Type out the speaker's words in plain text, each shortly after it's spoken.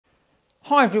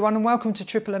Hi everyone and welcome to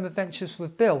Triple M Adventures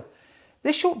with Bill.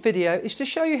 This short video is to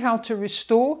show you how to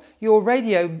restore your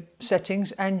radio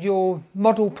settings and your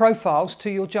model profiles to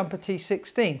your Jumper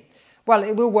T16. Well,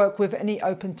 it will work with any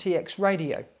OpenTX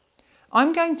radio.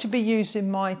 I'm going to be using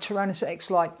my Tyrannus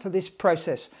X Lite for this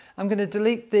process. I'm going to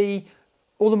delete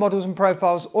all the models and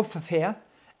profiles off of here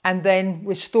and then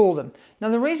restore them. Now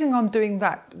the reason I'm doing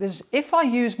that is if I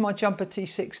use my Jumper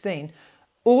T16,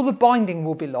 all the binding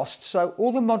will be lost, so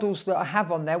all the models that I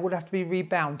have on there will have to be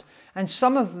rebound, and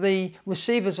some of the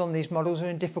receivers on these models are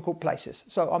in difficult places,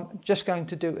 so I'm just going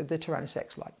to do it with the Tyrannus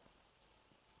X Lite.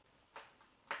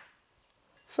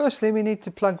 Firstly, we need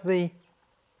to plug the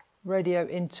radio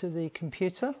into the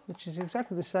computer, which is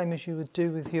exactly the same as you would do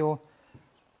with your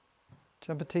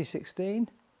Jumper T16, and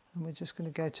we're just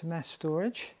going to go to mass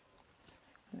storage.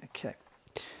 Okay.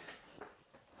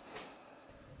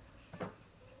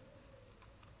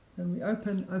 When we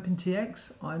open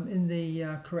OpenTX, I'm in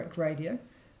the correct radio,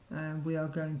 and we are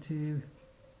going to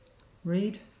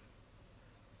read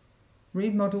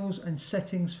models and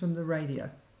settings from the radio.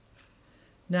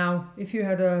 Now, if you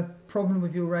had a problem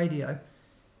with your radio,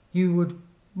 you would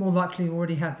more likely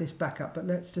already have this backup, but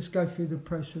let's just go through the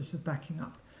process of backing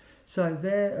up. So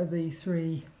there are the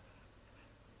three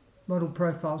model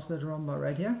profiles that are on my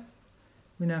radio.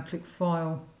 We now click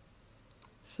File,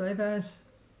 Save As.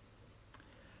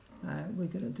 We're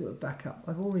going to do a backup.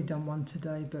 I've already done one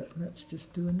today, but let's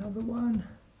just do another one.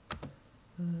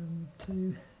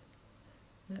 2,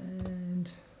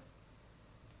 and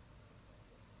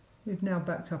we've now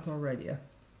backed up our radio.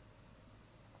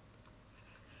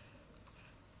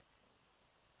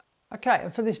 Okay,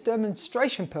 and for this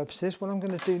demonstration purposes, what I'm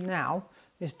going to do now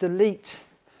is delete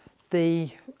the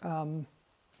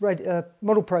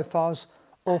model profiles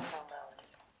off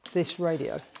this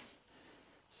radio.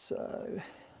 So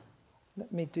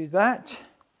let me do that.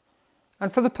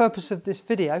 And for the purpose of this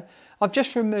video, I've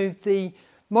just removed the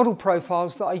model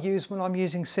profiles that I use when I'm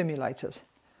using simulators.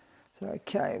 So,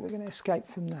 okay, we're going to escape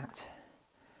from that.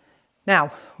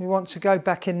 Now, we want to go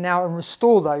back in now and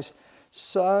restore those.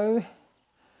 So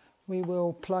we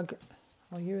will plug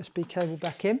our USB cable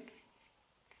back in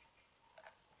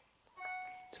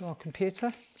to our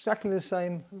computer, exactly the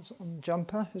same as on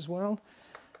Jumper as well,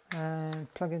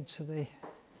 and plug into the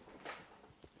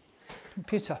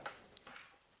computer.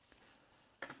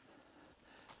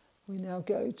 We now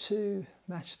go to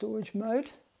mass storage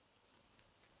mode.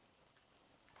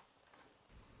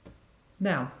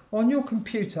 Now, on your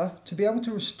computer, to be able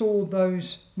to restore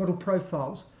those model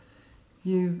profiles,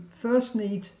 you first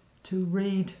need to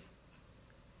read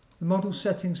the model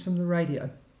settings from the radio.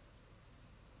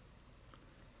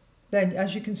 Then,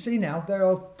 as you can see now, there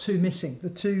are two missing. The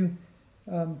two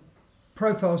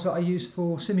profiles that I used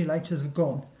for simulators are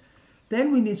gone.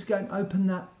 Then we need to go and open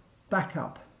that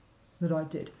backup that I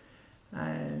did.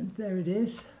 And there it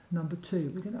is, number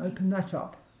 2. We're going to open that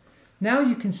up. Now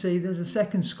you can see there's a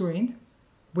second screen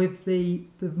with the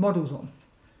models on.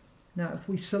 Now if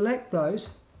we select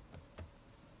those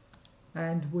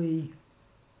and we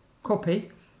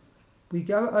copy, we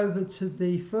go over to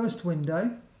the first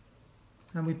window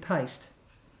and we paste.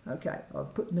 Okay,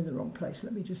 I've put them in the wrong place.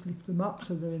 Let me just lift them up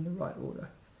so they're in the right order.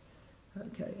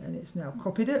 Okay, and it's now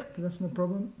copied it, but that's no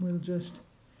problem. We'll just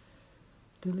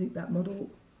delete that model.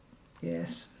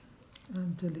 Yes.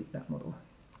 And delete that model.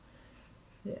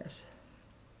 Yes.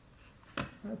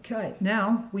 Okay,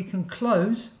 now we can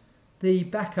close the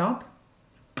backup,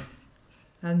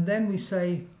 and then we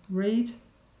say read,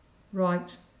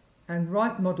 write, and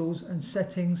write models and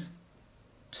settings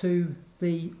to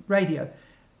the radio.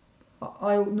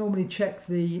 I normally tick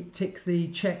the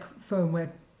check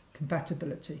firmware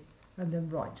compatibility, and then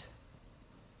write.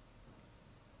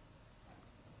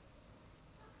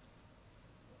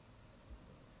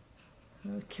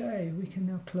 Okay, we can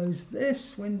now close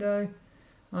this window.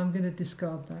 I'm going to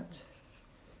discard that.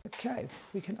 Okay,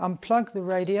 we can unplug the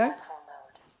radio.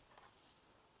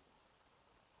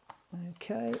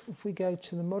 Okay, if we go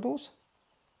to the models,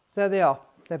 there they are.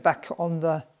 They're back on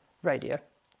the radio.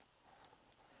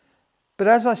 But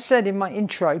as I said in my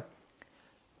intro,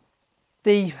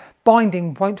 the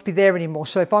binding won't be there anymore.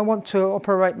 So if I want to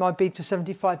operate my Beta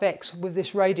 75X with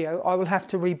this radio, I will have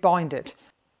to rebind it.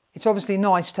 It's obviously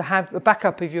nice to have a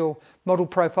backup of your model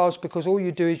profiles, because all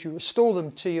you do is you restore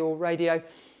them to your radio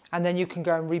and then you can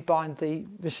go and rebind the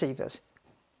receivers.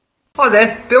 Hi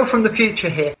there, Bill from the future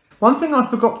here. One thing I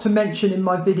forgot to mention in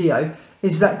my video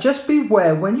is that just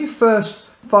beware when you first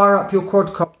fire up your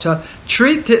quadcopter,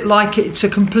 treat it like it's a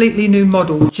completely new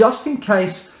model, just in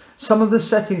case some of the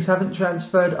settings haven't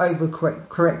transferred over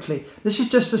correctly. This is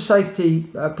just a safety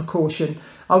precaution.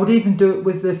 I would even do it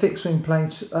with the fixed wing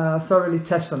planes, thoroughly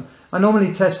test them. I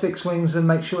normally test fixed wings and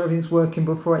make sure everything's working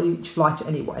before each flight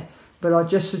anyway, but I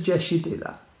just suggest you do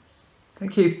that.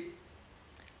 Thank you.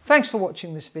 Thanks for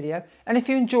watching this video, and if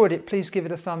you enjoyed it, please give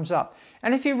it a thumbs up.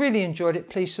 And if you really enjoyed it,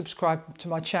 please subscribe to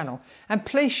my channel, and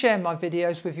please share my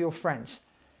videos with your friends.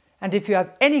 And if you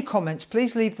have any comments,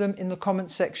 please leave them in the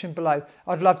comments section below.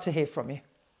 I'd love to hear from you.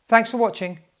 Thanks for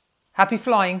watching. Happy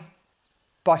flying.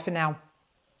 Bye for now.